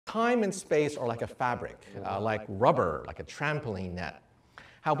Time and space are like a fabric, like rubber, like a trampoline net.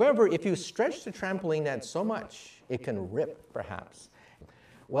 However, if you stretch the trampoline net so much, it can rip, perhaps.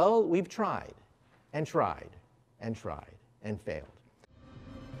 Well, we've tried and tried and tried and failed.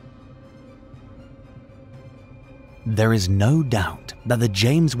 There is no doubt that the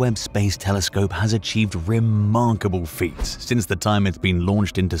James Webb Space Telescope has achieved remarkable feats since the time it's been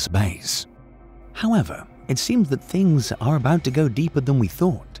launched into space. However, it seems that things are about to go deeper than we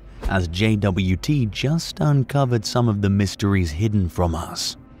thought, as JWT just uncovered some of the mysteries hidden from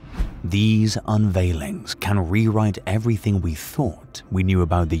us. These unveilings can rewrite everything we thought we knew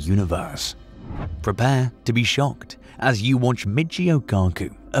about the universe. Prepare to be shocked as you watch Michio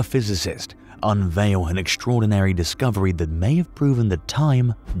Kaku, a physicist, unveil an extraordinary discovery that may have proven that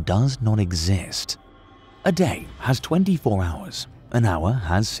time does not exist. A day has 24 hours, an hour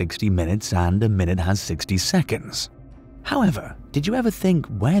has 60 minutes, and a minute has 60 seconds. However, did you ever think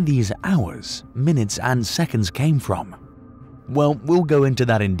where these hours, minutes, and seconds came from? Well, we'll go into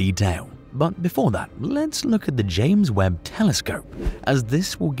that in detail, but before that, let's look at the James Webb Telescope, as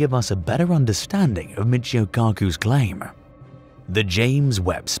this will give us a better understanding of Michio Kaku's claim. The James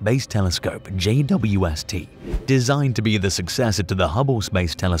Webb Space Telescope, JWST, designed to be the successor to the Hubble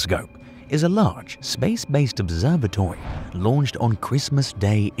Space Telescope, is a large, space-based observatory launched on Christmas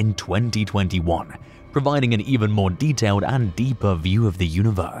Day in 2021, providing an even more detailed and deeper view of the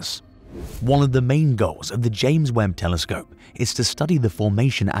universe. One of the main goals of the James Webb Telescope is to study the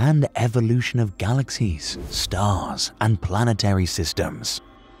formation and evolution of galaxies, stars, and planetary systems.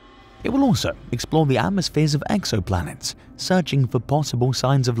 It will also explore the atmospheres of exoplanets, searching for possible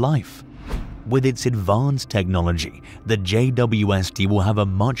signs of life. With its advanced technology, the JWST will have a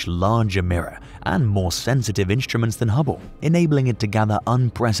much larger mirror and more sensitive instruments than Hubble, enabling it to gather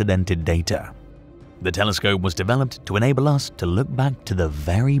unprecedented data. The telescope was developed to enable us to look back to the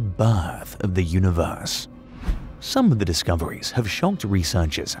very birth of the universe. Some of the discoveries have shocked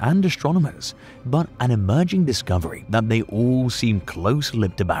researchers and astronomers, but an emerging discovery that they all seem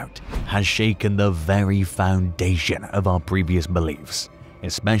close-lipped about has shaken the very foundation of our previous beliefs,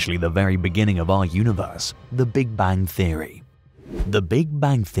 especially the very beginning of our universe, the Big Bang Theory. The Big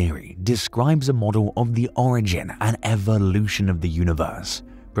Bang Theory describes a model of the origin and evolution of the universe,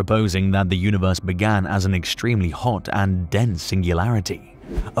 proposing that the universe began as an extremely hot and dense singularity,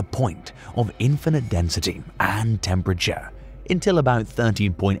 a point of infinite density and temperature, until about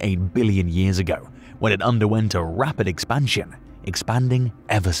 13.8 billion years ago, when it underwent a rapid expansion, expanding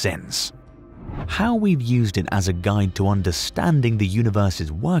ever since. How we've used it as a guide to understanding the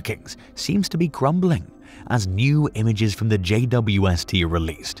universe's workings seems to be crumbling, as new images from the JWST are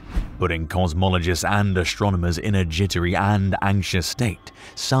released, putting cosmologists and astronomers in a jittery and anxious state,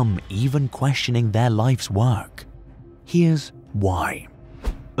 some even questioning their life's work. Here's why.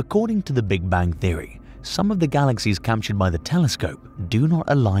 According to the Big Bang Theory, some of the galaxies captured by the telescope do not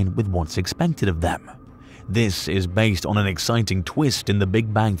align with what's expected of them. This is based on an exciting twist in the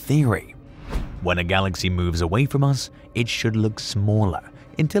Big Bang Theory. When a galaxy moves away from us, it should look smaller,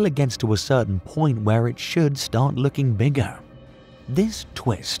 until it gets to a certain point where it should start looking bigger. This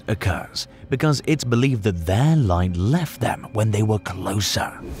twist occurs because it's believed that their light left them when they were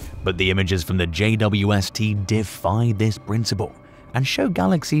closer. But the images from the JWST defy this principle and show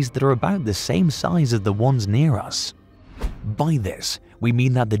galaxies that are about the same size as the ones near us. By this, we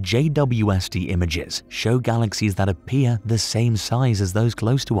mean that the JWST images show galaxies that appear the same size as those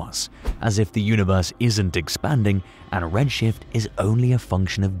close to us, as if the universe isn't expanding and redshift is only a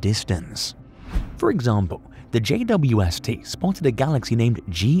function of distance. For example, the JWST spotted a galaxy named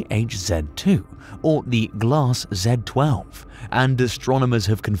GHZ2, or the Glass Z12, and astronomers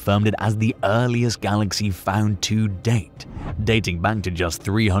have confirmed it as the earliest galaxy found to date, dating back to just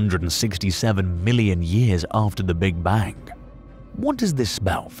 367 million years after the Big Bang. What does this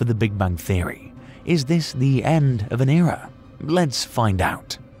spell for the Big Bang Theory? Is this the end of an era? Let's find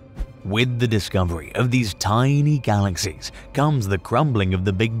out. With the discovery of these tiny galaxies comes the crumbling of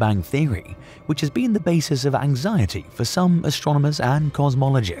the Big Bang Theory, which has been the basis of anxiety for some astronomers and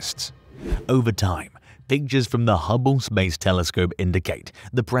cosmologists. Over time, pictures from the Hubble Space Telescope indicate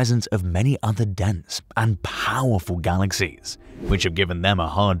the presence of many other dense and powerful galaxies, which have given them a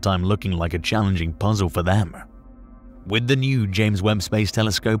hard time looking like a challenging puzzle for them. With the new James Webb Space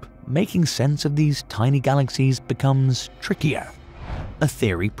Telescope, making sense of these tiny galaxies becomes trickier. A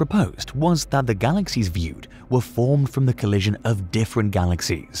theory proposed was that the galaxies viewed were formed from the collision of different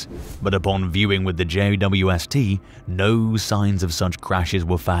galaxies, but upon viewing with the JWST, no signs of such crashes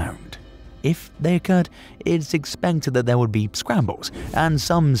were found. If they occurred, it's expected that there would be scrambles and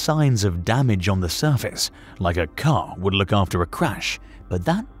some signs of damage on the surface, like a car would look after a crash, but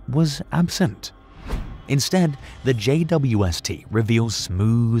that was absent. Instead, the JWST reveals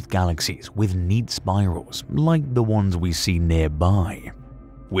smooth galaxies with neat spirals like the ones we see nearby.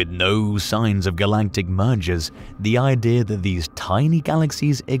 With no signs of galactic mergers, the idea that these tiny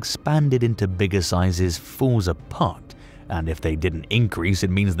galaxies expanded into bigger sizes falls apart, and if they didn't increase, it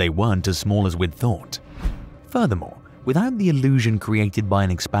means they weren't as small as we'd thought. Furthermore, without the illusion created by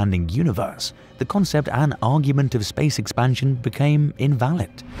an expanding universe, the concept and argument of space expansion became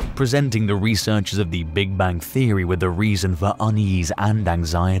invalid, presenting the researchers of the Big Bang Theory with a reason for unease and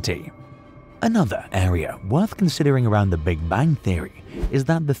anxiety. Another area worth considering around the Big Bang Theory is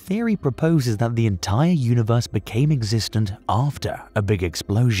that the theory proposes that the entire universe became existent after a big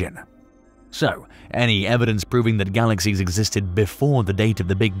explosion. So, any evidence proving that galaxies existed before the date of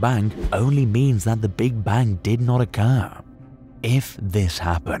the Big Bang only means that the Big Bang did not occur. If this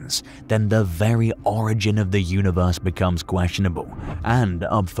happens, then the very origin of the universe becomes questionable and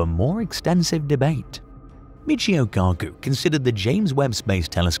up for more extensive debate. Michio Kaku considered the James Webb Space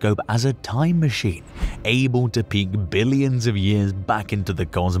Telescope as a time machine, able to peek billions of years back into the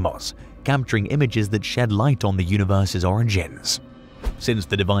cosmos, capturing images that shed light on the universe's origins. Since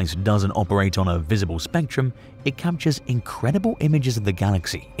the device doesn't operate on a visible spectrum, it captures incredible images of the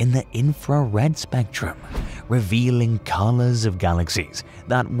galaxy in the infrared spectrum, revealing colors of galaxies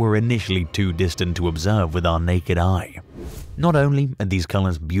that were initially too distant to observe with our naked eye. Not only are these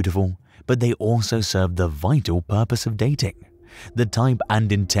colors beautiful, but they also serve the vital purpose of dating. The type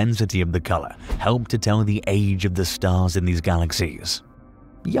and intensity of the color help to tell the age of the stars in these galaxies.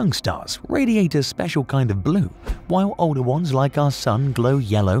 Young stars radiate a special kind of blue, while older ones like our Sun glow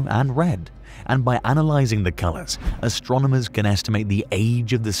yellow and red. And by analyzing the colors, astronomers can estimate the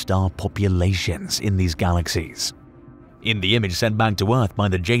age of the star populations in these galaxies. In the image sent back to Earth by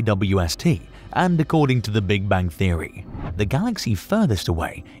the JWST, and according to the Big Bang Theory, the galaxy furthest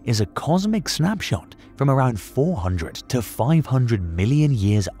away is a cosmic snapshot from around 400 to 500 million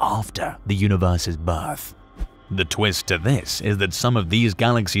years after the universe's birth. The twist to this is that some of these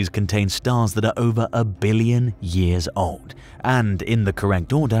galaxies contain stars that are over 1 billion years old, and in the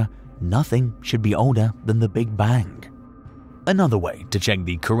correct order, nothing should be older than the Big Bang. Another way to check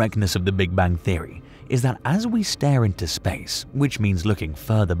the correctness of the Big Bang Theory is that as we stare into space, which means looking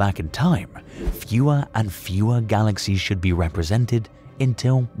further back in time, fewer and fewer galaxies should be represented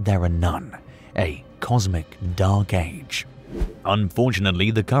until there are none, a cosmic dark age.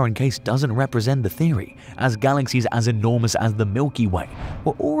 Unfortunately, the current case doesn't represent the theory, as galaxies as enormous as the Milky Way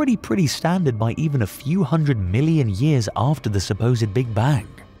were already pretty standard by even a few 100 million years after the supposed Big Bang.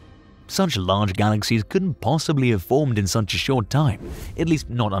 Such large galaxies couldn't possibly have formed in such a short time, at least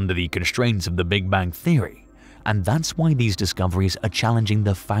not under the constraints of the Big Bang Theory. And that's why these discoveries are challenging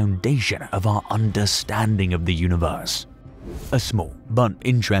the foundation of our understanding of the universe. A small but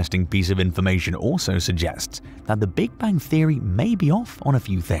interesting piece of information also suggests that the Big Bang Theory may be off on a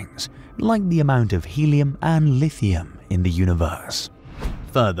few things, like the amount of helium and lithium in the universe.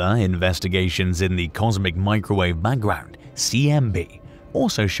 Further investigations in the cosmic microwave background, CMB,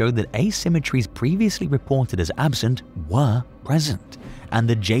 also showed that asymmetries previously reported as absent were present, and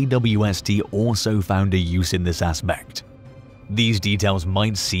the JWST also found a use in this aspect. These details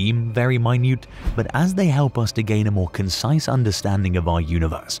might seem very minute, but as they help us to gain a more concise understanding of our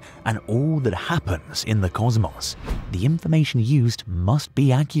universe and all that happens in the cosmos, the information used must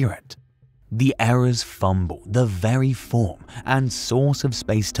be accurate. The errors fumble the very form and source of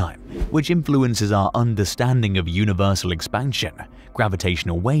space-time, which influences our understanding of universal expansion,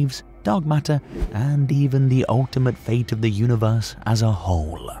 gravitational waves, dark matter, and even the ultimate fate of the universe as a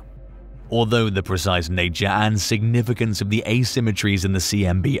whole. Although the precise nature and significance of the asymmetries in the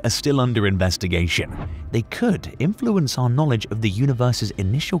CMB are still under investigation, they could influence our knowledge of the universe's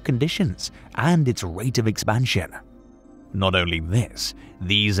initial conditions and its rate of expansion. Not only this,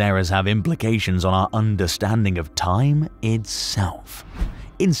 these errors have implications on our understanding of time itself.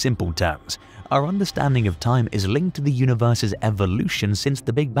 In simple terms, our understanding of time is linked to the universe's evolution since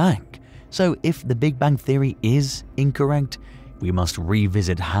the Big Bang. So if the Big Bang Theory is incorrect, we must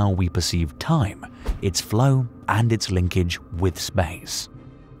revisit how we perceive time, its flow, and its linkage with space.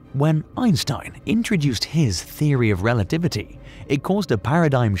 When Einstein introduced his theory of relativity, it caused a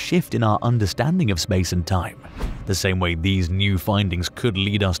paradigm shift in our understanding of space and time. The same way these new findings could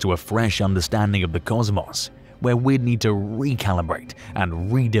lead us to a fresh understanding of the cosmos, where we'd need to recalibrate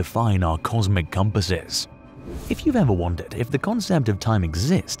and redefine our cosmic compasses. If you've ever wondered if the concept of time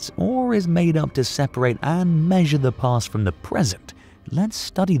exists or is made up to separate and measure the past from the present, let's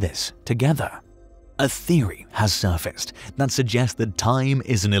study this together. A theory has surfaced that suggests that time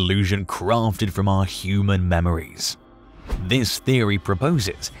is an illusion crafted from our human memories. This theory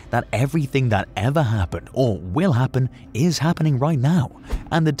proposes that everything that ever happened or will happen is happening right now,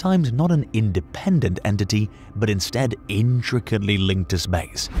 and that time's not an independent entity, but instead intricately linked to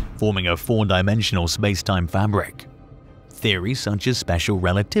space, forming a four-dimensional space-time fabric. Theories such as special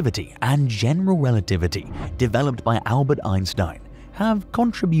relativity and general relativity, developed by Albert Einstein, have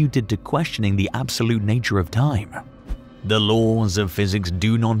contributed to questioning the absolute nature of time. The laws of physics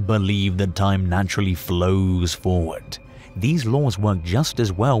do not believe that time naturally flows forward. These laws work just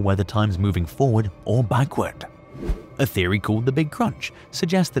as well whether time's moving forward or backward. A theory called the Big Crunch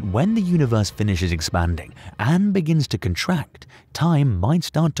suggests that when the universe finishes expanding and begins to contract, time might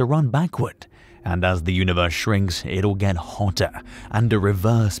start to run backward, and as the universe shrinks, it'll get hotter, and a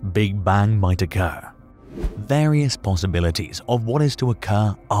reverse Big Bang might occur. Various possibilities of what is to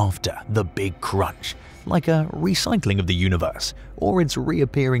occur after the Big Crunch, like a recycling of the universe or its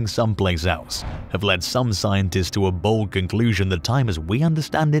reappearing someplace else, have led some scientists to a bold conclusion that time as we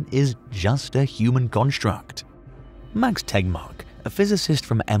understand it is just a human construct. Max Tegmark, a physicist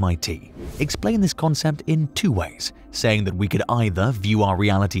from MIT, explained this concept in two ways, saying that we could either view our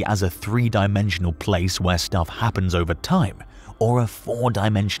reality as a three-dimensional place where stuff happens over time, or a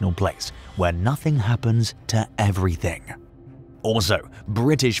four-dimensional place where nothing happens to everything. Also,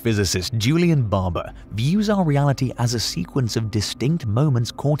 British physicist Julian Barber views our reality as a sequence of distinct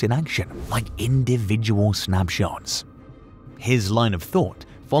moments caught in action, like individual snapshots. His line of thought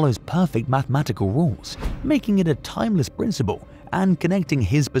follows perfect mathematical rules, making it a timeless principle and connecting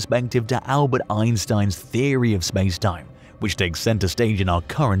his perspective to Albert Einstein's theory of space-time, which takes center stage in our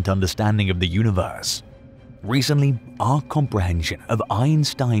current understanding of the universe. Recently, our comprehension of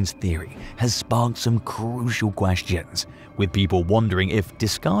Einstein's theory has sparked some crucial questions, with people wondering if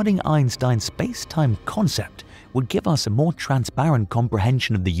discarding Einstein's space-time concept would give us a more transparent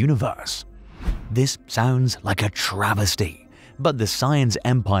comprehension of the universe. This sounds like a travesty, but the science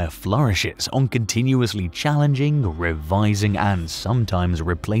empire flourishes on continuously challenging, revising, and sometimes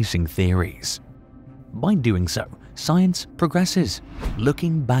replacing theories. By doing so, science progresses.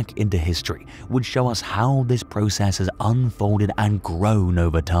 Looking back into history would show us how this process has unfolded and grown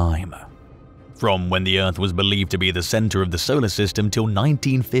over time. From when the Earth was believed to be the center of the solar system till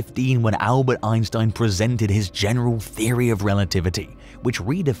 1915, when Albert Einstein presented his general theory of relativity, which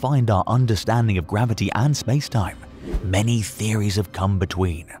redefined our understanding of gravity and space-time, many theories have come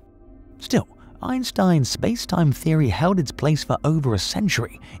between. Still, Einstein's space-time theory held its place for over a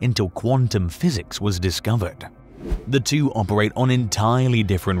century until quantum physics was discovered. The two operate on entirely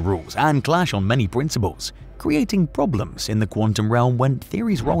different rules and clash on many principles, creating problems in the quantum realm when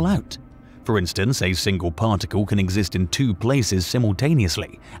theories roll out. For instance, a single particle can exist in two places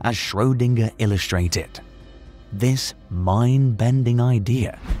simultaneously, as Schrödinger illustrated. This mind-bending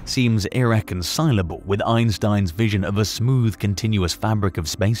idea seems irreconcilable with Einstein's vision of a smooth, continuous fabric of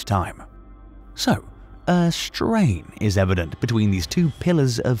space-time. So, a strain is evident between these two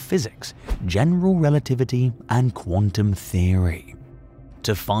pillars of physics, general relativity and quantum theory.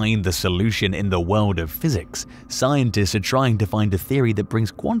 To find the solution in the world of physics, scientists are trying to find a theory that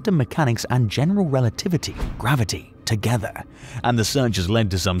brings quantum mechanics and general relativity, gravity, together, and the search has led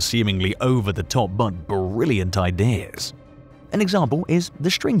to some seemingly over-the-top but brilliant ideas. An example is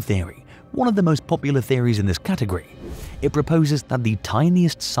the string theory, one of the most popular theories in this category. It proposes that the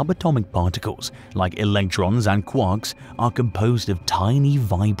tiniest subatomic particles, like electrons and quarks, are composed of tiny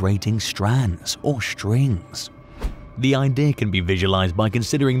vibrating strands, or strings. The idea can be visualized by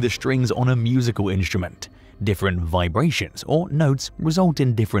considering the strings on a musical instrument. Different vibrations or notes result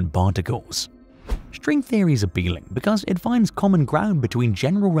in different particles. String theory is appealing because it finds common ground between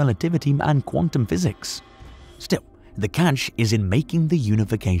general relativity and quantum physics. Still, the catch is in making the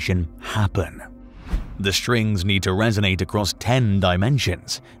unification happen. The strings need to resonate across 10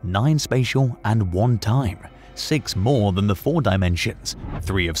 dimensions, 9 spatial and 1 time, 6 more than the 4 dimensions,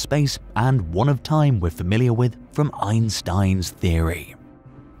 3 of space and 1 of time we're familiar with from Einstein's theory.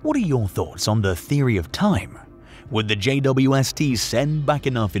 What are your thoughts on the theory of time? Would the JWST send back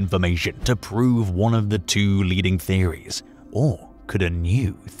enough information to prove one of the two leading theories? Or could a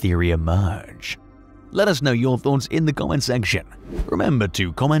new theory emerge? Let us know your thoughts in the comment section. Remember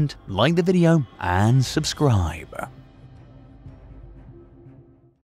to comment, like the video, and subscribe.